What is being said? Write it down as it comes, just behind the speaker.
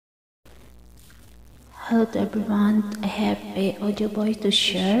Hello to everyone. I have a audio voice to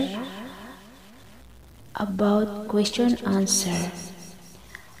share about question answer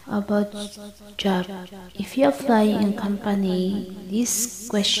about job. If you apply in company, this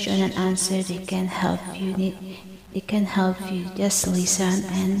question and answer they can help you. They can help you. Just listen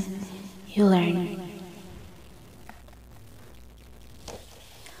and you learn.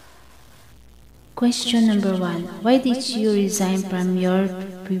 Question number 1. Why did you resign from your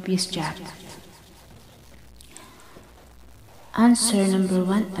previous job? Answer number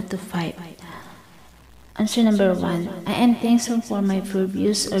 1 up to 5. Answer number 1. I am thankful for my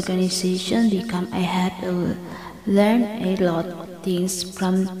previous organization because I have learned a lot of things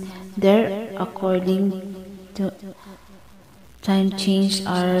from there. According to time, changes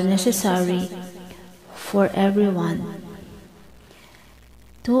are necessary for everyone.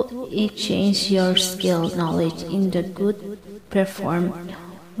 2. Exchange your skill knowledge in the good perform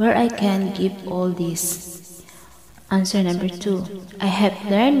where I can give all this. Answer number 2. I have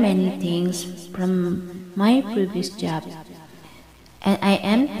learned many things from my previous job, and I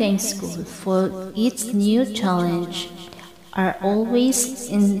am thankful for each new challenge. Are always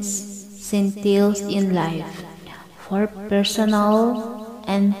incentives in life for personal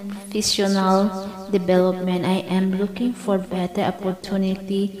and professional development. I am looking for better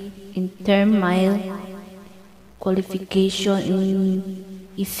opportunity in terms my qualification.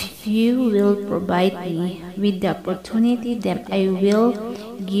 If you will provide me with the opportunity, then I will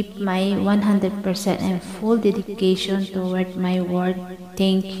give my 100% and full dedication toward my work.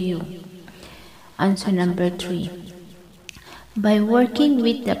 Thank you. Answer number 3. By working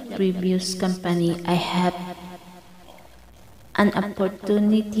with the previous company, I have an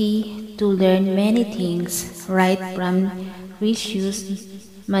opportunity to learn many things, right from resource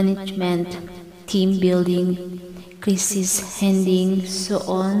management, team building, crisis handling, so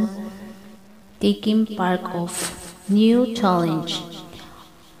on. Taking part of new challenge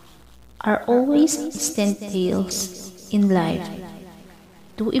are always essentials in life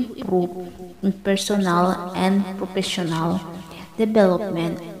to improve in personal and professional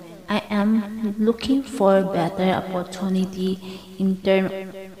development. I am looking for better opportunity in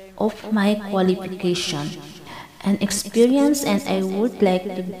terms of my qualification and experience, and I would like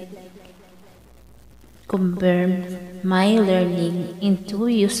to convert my learning into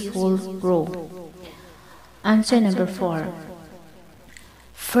useful growth. Answer number 4.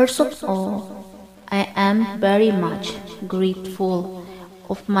 First of all, I am very much grateful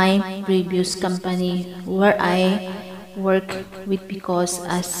of my previous company where I work with, because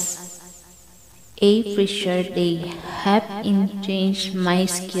as a fresher they have changed my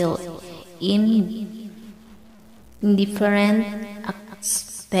skill in different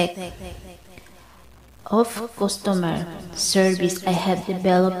aspects of customer service. I have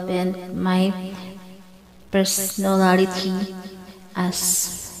developed my personality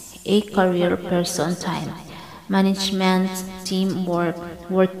as a career person, time management, teamwork,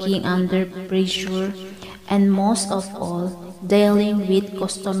 working under pressure, and most of all, dealing with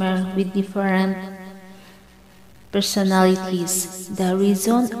customers with different personalities. The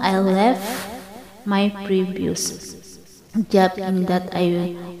reason I left my previous job in that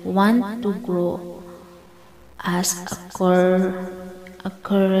I want to grow as a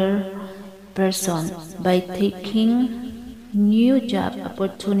career person by taking new job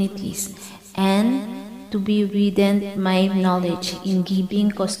opportunities and to be within my knowledge in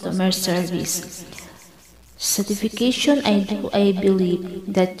giving customer service. Certification, I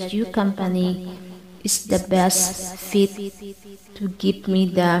believe that your company is the best fit to give me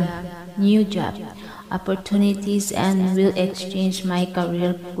the new job opportunities and will exchange my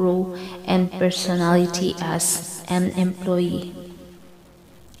career growth and personality as an employee.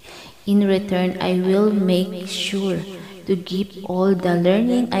 In return, I will make sure to give all the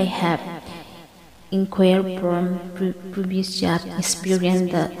learning I have acquired from previous job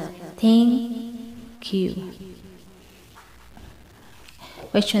experience. Thank you.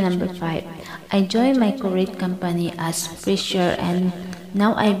 Question number 5. I joined my current company as fresher, and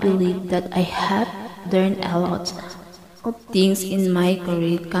now I believe that I have learned a lot of things in my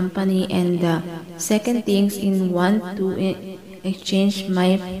current company, and the second things in want to exchange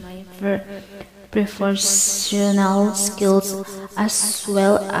my professional skills as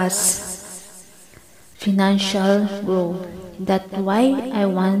well as financial growth. That's why I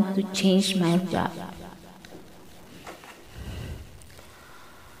want to change my job.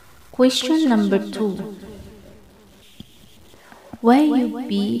 Question number 2. Why you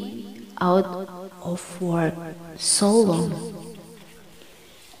be out of work so long?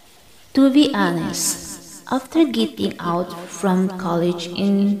 To be honest, after getting out from college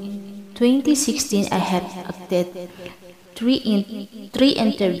in 2016, I have acted three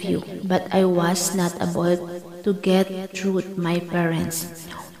interview, but I was not able to get through. My parents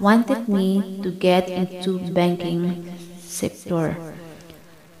wanted me to get into banking sector,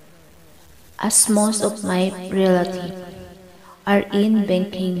 as most of my relatives are in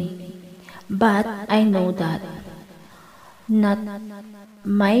banking. But I know that not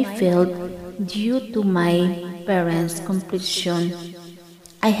my field. Due to my parents' compulsion,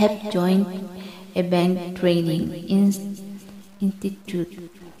 I have joined a bank training institute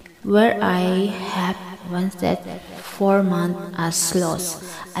where I have wasted 4 months as lost.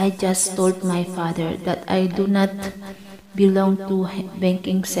 I just told my father that I do not belong to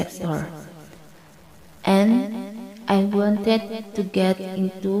banking sector and I wanted to get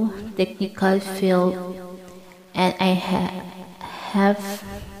into technical field, and I have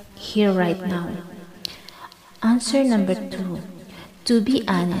here right now. Answer number 2. To be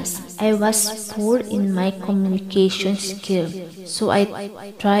honest, I was poor in my communication skill, so I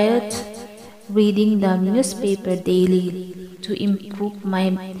tried reading the newspaper daily to improve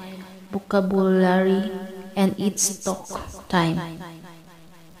my vocabulary and its talk time.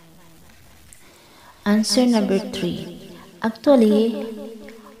 Answer number 3. Actually,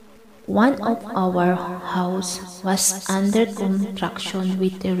 one of our house was under construction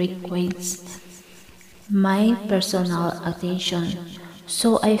with the request my personal attention.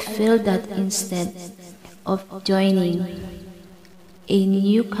 So I feel that instead of joining a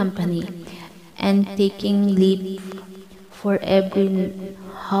new company and taking leave for every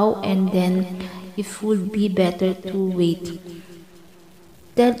how and then, it would be better to wait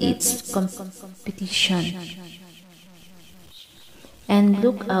till it's competition and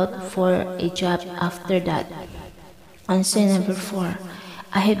look out for a job after that. Answer number 4.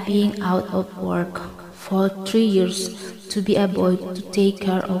 I have been out of work for 3 years to be able to take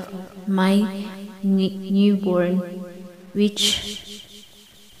care of my newborn, which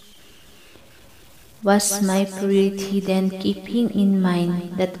was my priority, then keeping in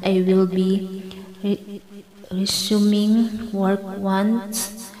mind that I will be resuming work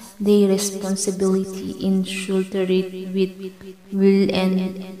once the responsibility in shouldered with will,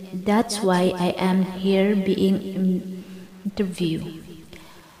 and that's why I am here being interviewed.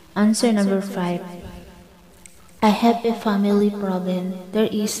 Answer number 5. I have a family problem. There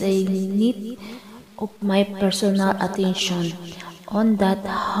is a need of my personal attention on that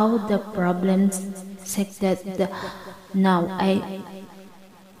how the problem sected now. I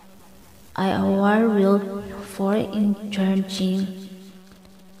aware will for encouraging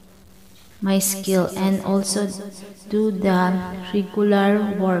my skill and also do the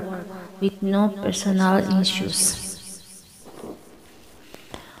regular work with no personal issues.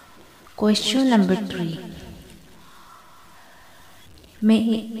 Question number 3.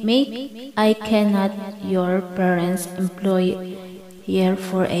 May I cannot your parents employ here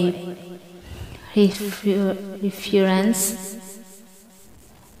for a reference?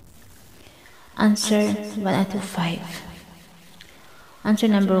 Answer 1 out of 5. Answer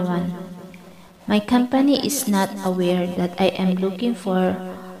number 1. My company is not aware that I am looking for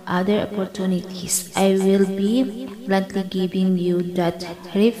other opportunities. I will be bluntly giving you that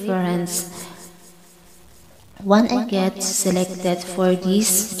reference when I get selected for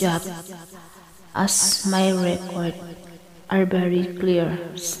this job, as my record are very clear.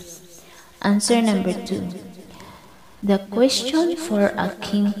 Answer number 2. The question for a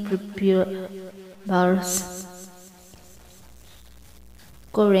king prepares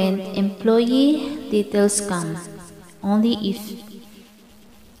current employee details come only if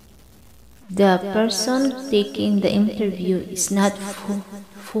the person taking the interview is not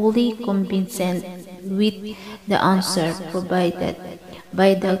fully convinced with the answer provided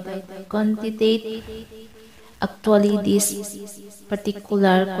by the candidate. Actually, this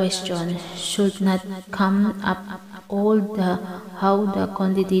particular question should not come up all the how the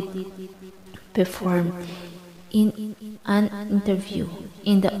candidate performed in an interview.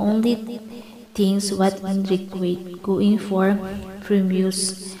 In the only things what in required going for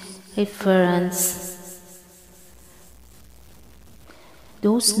previous reference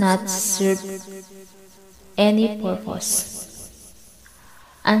does not serve any purpose.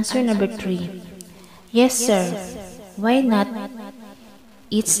 Answer number 3. Yes, sir. Why not?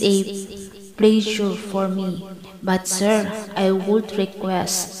 It's a pleasure for me. But sir, I would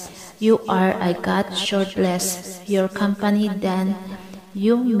request you are I got shortlist your company, then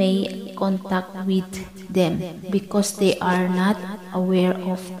you may contact with them because they are not aware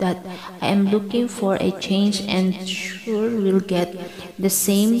of that I am looking for a change and sure will get the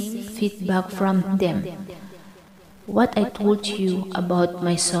same feedback from them. What I told you about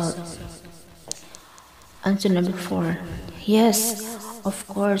myself. Answer number 4. Yes, of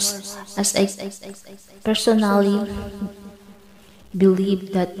course, as I personally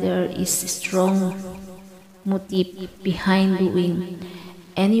believe that there is strong motive behind doing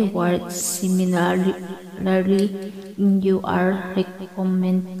any work. Similarly, you are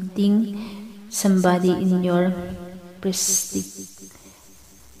recommending somebody in your prestigious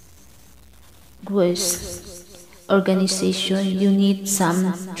organization, you need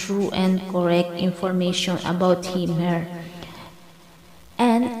some true and correct information about him, her.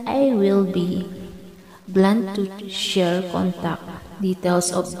 And I will be glad to share contact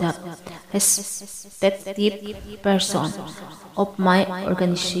details of the respective person of my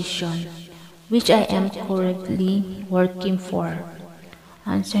organization, which I am currently working for.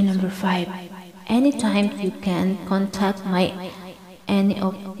 Answer number 5. Anytime you can contact any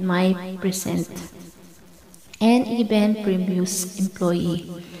of my present and even previous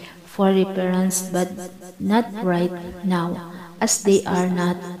employee for reference, but not right now, as they are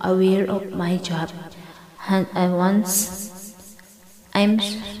not aware of my job. And once I'm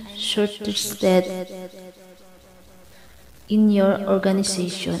shortlisted in your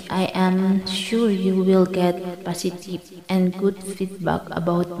organization, I am sure you will get positive and good feedback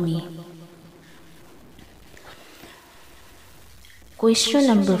about me. Question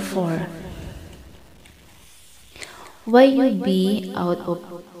number 4. Why you be out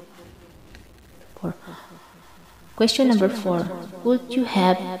of 4? Question number 4. Would you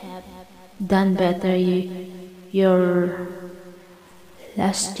have done better your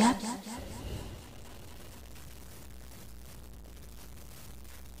last job?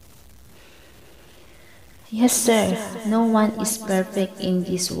 Yes, sir. No one is perfect in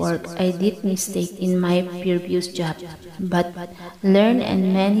this work. I did mistake in my previous job, but learn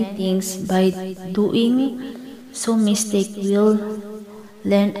and many things by doing. So mistake will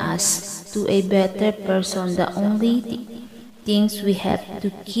learn us to a better person. The only things we have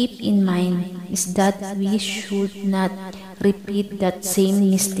to keep in mind is that we should not repeat that same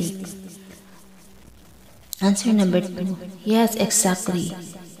mistake. Answer number 2. Yes, exactly.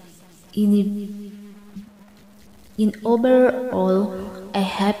 In overall, I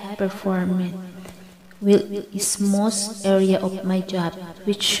have performed well is most area of my job,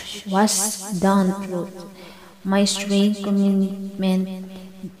 which was done through my strength, commitment,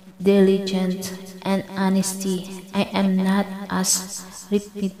 diligence, and honesty. I am not as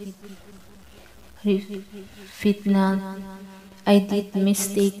refinal. I did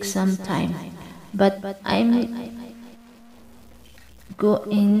mistake sometime, but I'm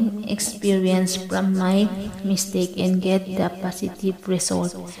gain experience from my mistake and get the positive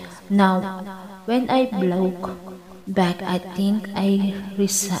result. Now, when I look back, I think I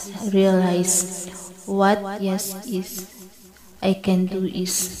realize what yes is I can do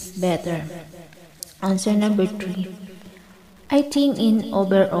is better. Answer number 3. I think in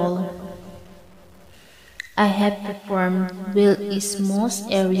overall, I have performed well in most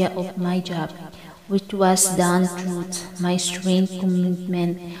area of my job, which was done through my strength,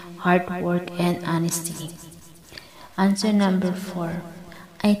 commitment, hard work, and honesty. Answer number 4.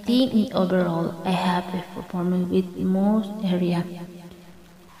 I think in overall, I have performed with most area.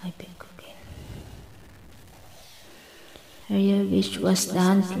 Area which was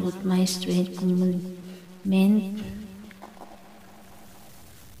done through my strength, commitment,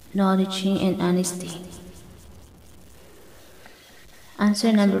 knowledge, and honesty.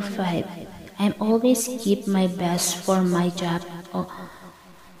 Answer number 5. I'm always keep my best for my job.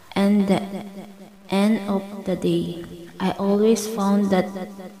 And the end of the day, I always found that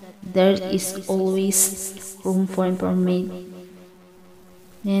there is always room for improvement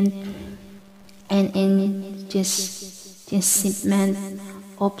and adjustment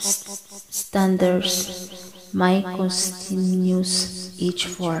of standards. My continuous each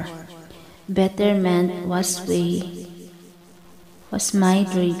for betterment was my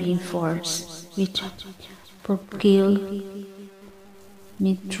driving force, which propelled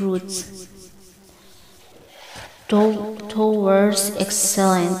me towards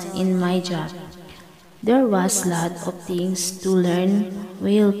excellence in my job. There was a lot of things to learn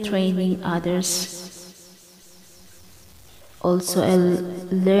while training others. Also, I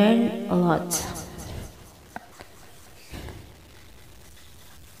learned a lot.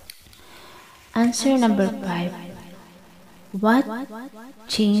 Answer number 5. What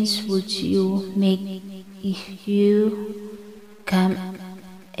change would you make if you come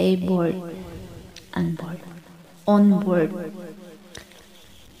on board?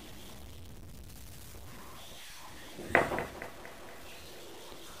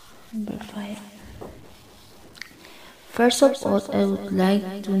 Number 5. First of all, I would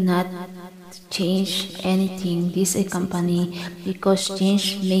like to not change anything this a company because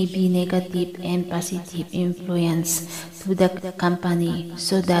change may be negative and positive influence to the company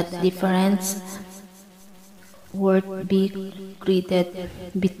so that difference would be created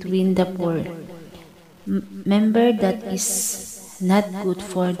between the poor member that is not good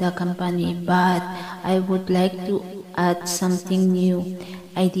for the company, but I would like to add something new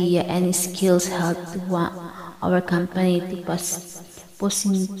idea and skills help to our company to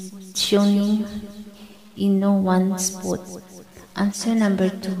positioning in no one spot. Answer number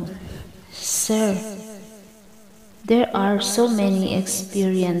 2. Sir, there are so many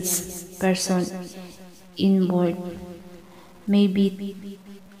experienced persons in board. Maybe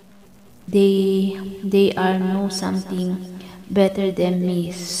they are know something better than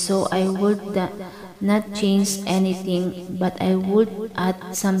me, so I would not change anything, but I would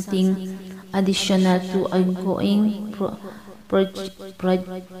add something additional to ongoing project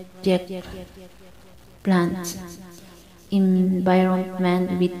plans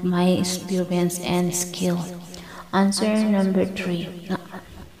environment with my experience and skill. Answer number 3.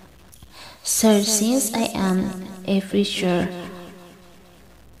 Sir, since I am a fresher,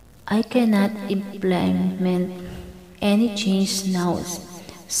 I cannot implement any change now.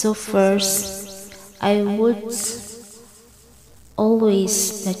 So first, I would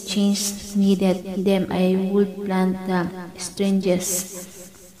always the change needed them. I would plan the strangers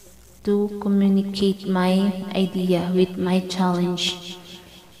to communicate my idea with my challenge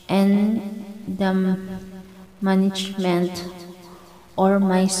and the management or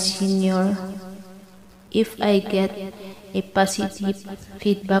my senior. If I get a positive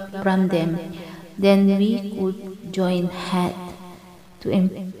feedback from them, then we could join hands to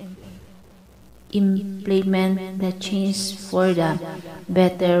implement the change for the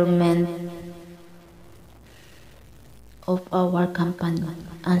betterment of our company.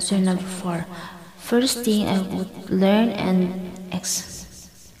 Answer number 4. First thing, I would learn and expertise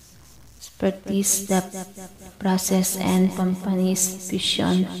the process and company's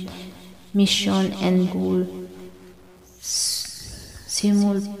vision, mission, and goal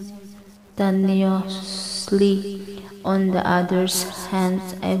simultaneously. On the other hand,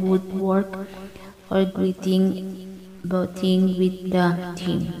 I would work for voting with the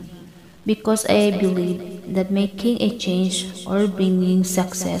team because I believe that making a change or bringing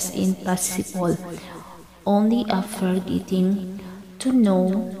success is possible only after getting to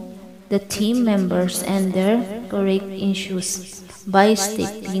know the team members and their correct issues. By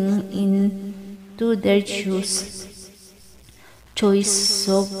stepping into their shoes, choice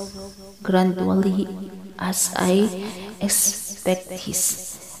so gradually as I expect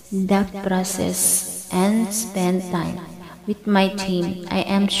the process and spend time with my team, I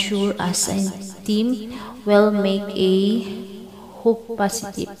am sure as a team will make a hope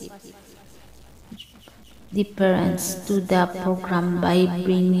positive difference to the program by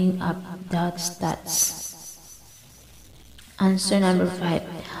bringing up the stats. Answer number 5.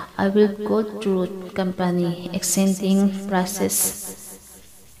 I will go through company existing process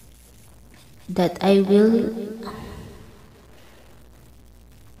that I will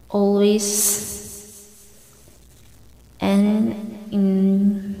always and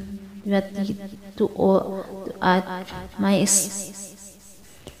to add my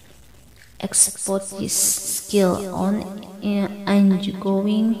expertise skill on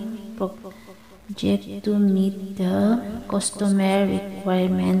ongoing project to meet the customer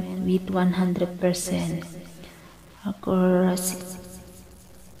requirement with 100% accuracy.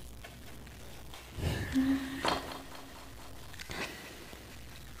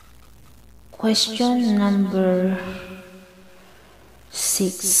 Question number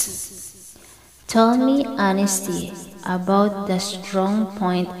 6. Tell me honestly about the strong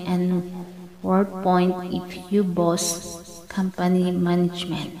point and weak point if you boss company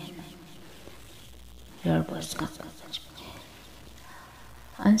management. Your boss company management.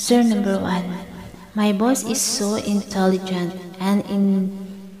 Answer number 1. My boss is so intelligent and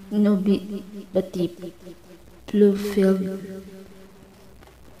innovative,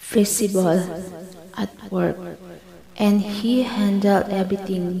 flexible at work, and he handled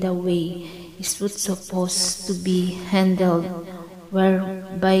everything the way it was supposed to be handled,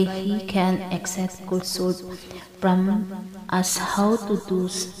 whereby he can accept culture from us how to do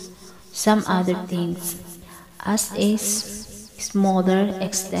some other things as a smaller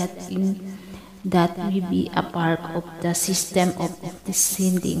extent in that we be a part of the system of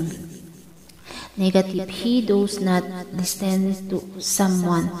descending. Negative, he does not listen to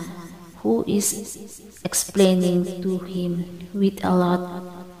someone who is explaining to him with a lot of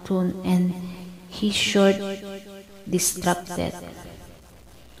tone, and he short distracted.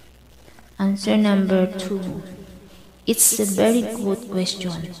 Answer number 2. It's a very good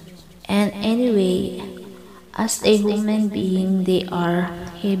question. And anyway, as a human being, they are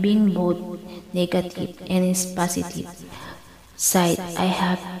having both negative and positive side. I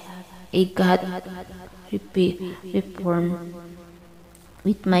have a gut reform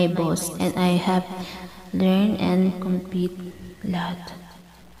with my boss, and I have learned and compete a lot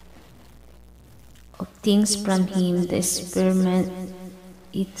of things from him. The experiment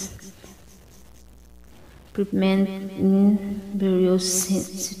it improvement in various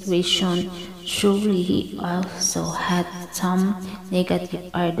situations. Surely he also had some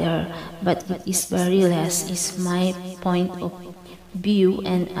negative order, but it is very less is my point of view,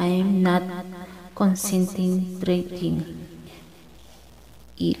 and I am not concentrating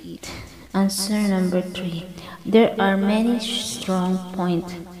it. Answer number 3. There are many strong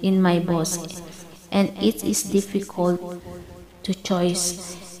points in my boss, and it is difficult to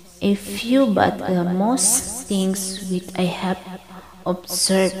choose a few, but most things which I have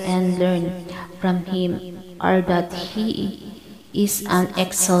observed and learned from him are that he is an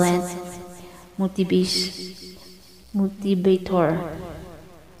excellent motivator,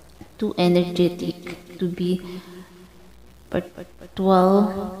 too energetic, to be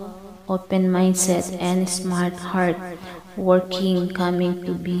perpetual, open mindset, and smart heart working, coming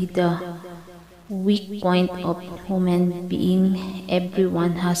to be the weak point of human being.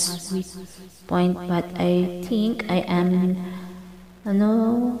 Everyone has weak point, but I think I am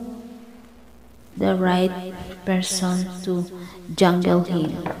the right person to jungle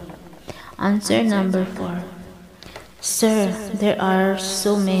him. Answer number 4. Sir, there are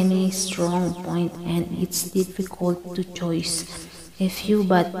so many strong points, and it's difficult to choose a few,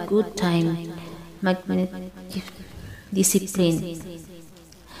 but good time, magnetic discipline,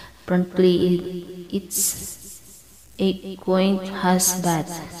 promptly, it's a coin has bad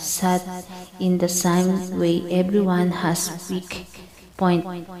sat in the same way. Everyone has weak point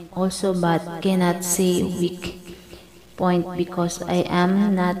also, but cannot say weak point because I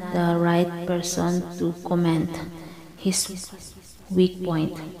am not the right person to comment his weak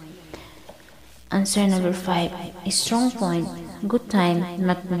point. Answer number 5. A strong point, good time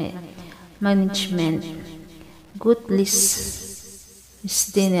management, good listener,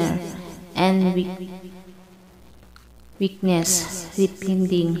 and weakness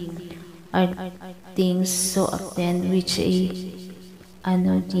repeating are things so often which is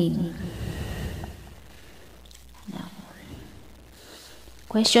annoying. Now,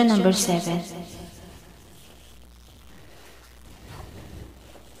 question number 7.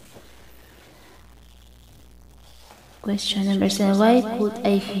 Question number 7. Why could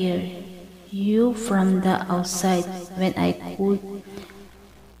I hear you from the outside when I could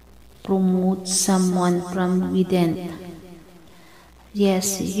promote someone from within?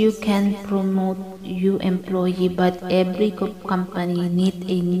 Yes, you can promote your employee, but every company needs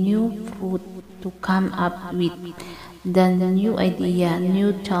a new fruit to come up with. The new idea,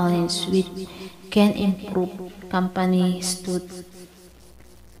 new challenge which can improve company status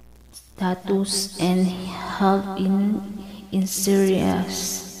and help in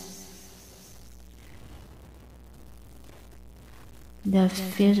serious the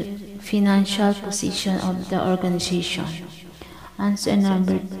financial position of the organization. Answer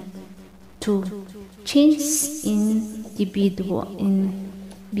number 2. Change inevitable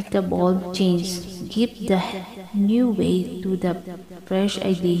change. Give the new way to the fresh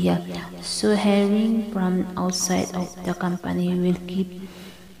idea. So hiring from outside of the company will give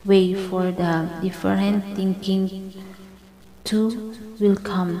way for the different thinking to will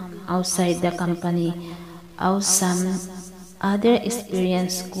come outside the company. How some other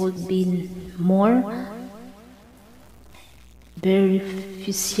experience could be more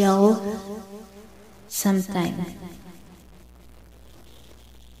beneficial sometime.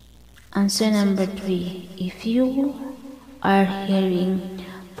 Answer number 3. If you are hearing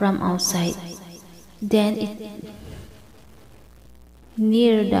from outside, then it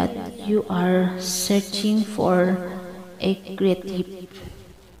near that you are searching for a creative,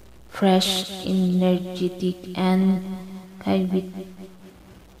 fresh, energetic, and with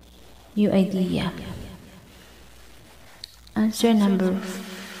new idea. Answer number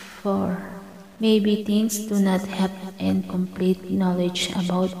 4. Maybe things do not have complete knowledge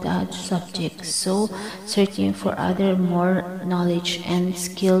about that subject, so searching for other more knowledge and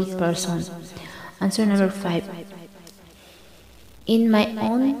skilled person. Answer number 5. In my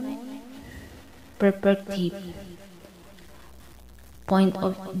own perspective, point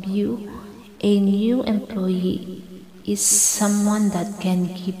of view, a new employee is someone that can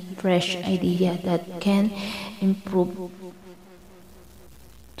give fresh idea that can improve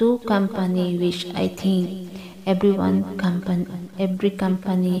to company, which I think every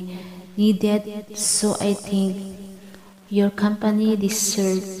company needed. So I think your company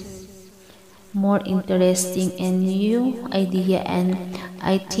deserves more interesting and new idea, and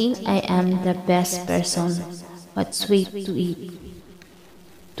I think I am the best person. What's sweet to eat?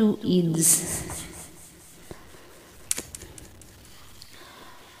 Two eats.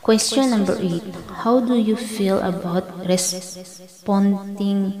 Question number 8. How do you feel about responding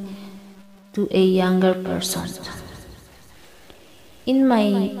to a younger person? In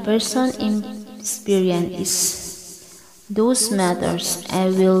my personal experience is those matters I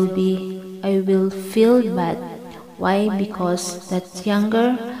will feel bad. Why? Because that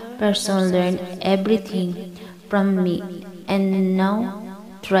younger person learned everything from me and now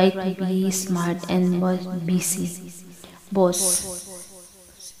try to be smart and busy boss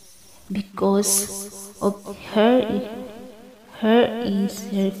because of her is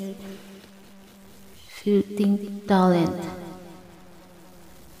her filtering talent,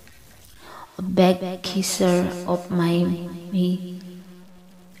 a back kisser of my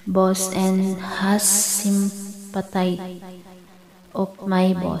boss and has sympathy of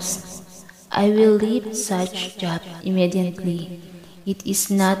my boss. I will leave such job immediately. It is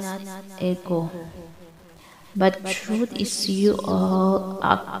not ego. But truth is you all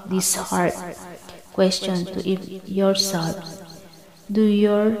act this hard question to yourself. Do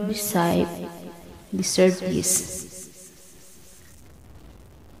your deserve this?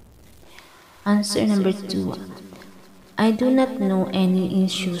 Answer number 2. I do not know any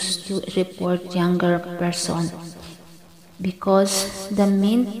issues to report younger person because the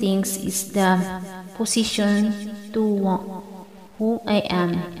main thing is the position to who I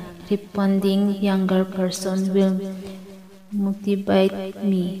am. Responding younger person will motivate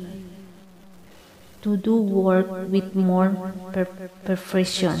me to do work with more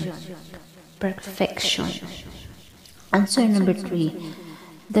perfection. Answer number 3.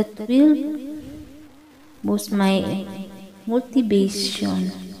 That will boost my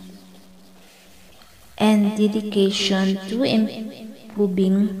motivation and dedication to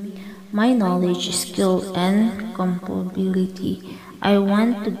improving my knowledge, skill, and capability. I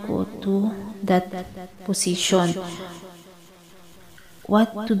want to go to that position.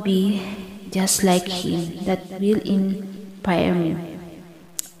 What to be just like him that will inspire me.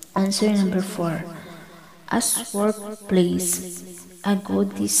 Answer number 4. As workplace, I go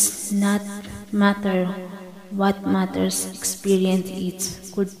this not matter what matters experience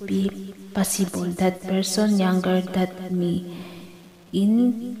it could be possible that person younger than me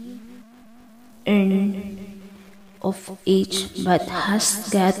in earn of age but has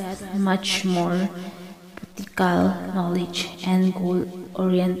got much more practical knowledge and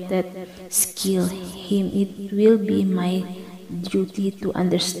goal-oriented skill. It will be my duty to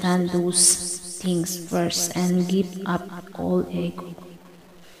understand those things first and give up all ego.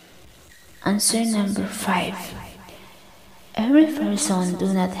 Answer number 5. Every person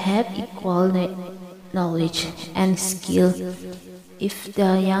do not have equal knowledge and skill. If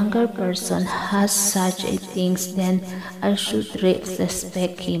the younger person has such a things, then I should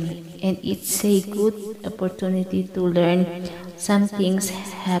respect him, and it's a good opportunity to learn some things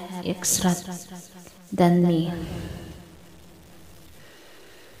have extra than me.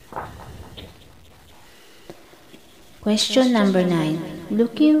 Question number 9.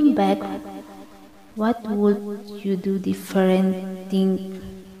 Looking back, what would you do different thing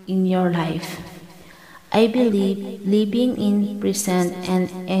in your life? I believe living in present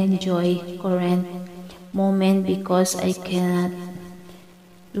and enjoy current moment because I cannot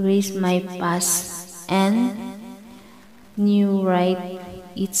erase my past and new right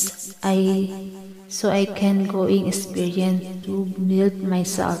so I can go in experience to build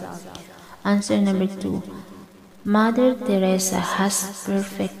myself. Answer number 2. Mother Teresa has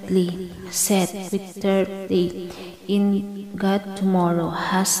perfectly said with third day in God tomorrow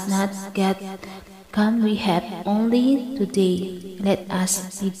has not got come, we have only today. Let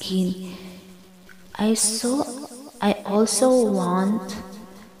us begin. I also want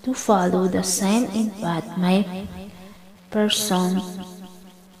to follow the same in path my personal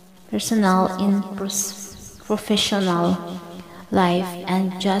and professional life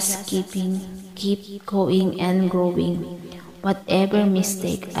and just keep going and growing. Whatever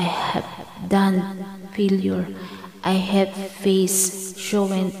mistake I have done, failure I have faced,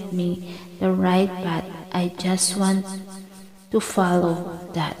 showing me the right path. I just want to follow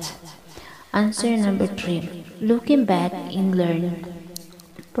that. Answer number 3. Looking back and learn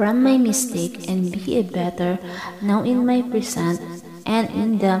from my mistake and be a better now in my present. and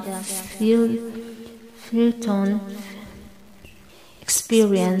in the Filton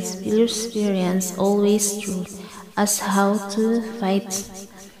experience always true as how to fight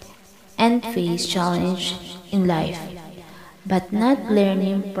and face challenge in life, but not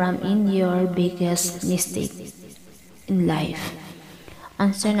learning from in your biggest mistake in life.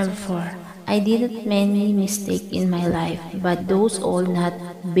 Answer number 4. I did many mistakes in my life, but those all not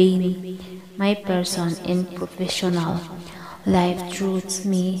being my person in professional life truths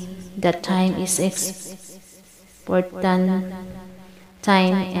me that time is important.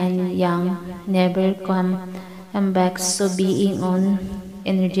 Time and young never come back, so being on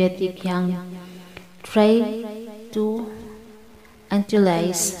energetic young, try to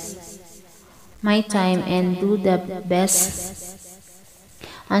utilize my time and do the best.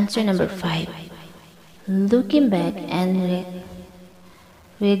 Answer number 5. Looking back and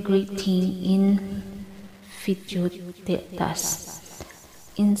regretting in future tasks.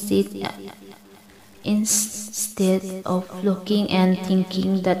 Instead of looking and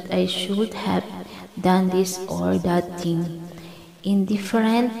thinking that I should have done this or that thing in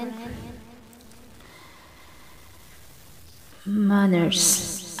different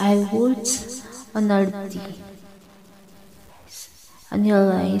manners, I would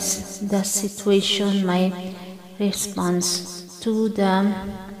analyze the situation, my response to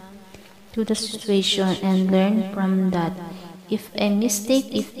the situation, and learn from that. If a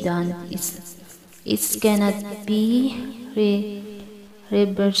mistake is done, it cannot be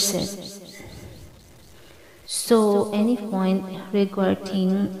reversed. So any point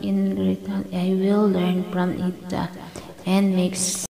regarding in return, I will learn from it and makes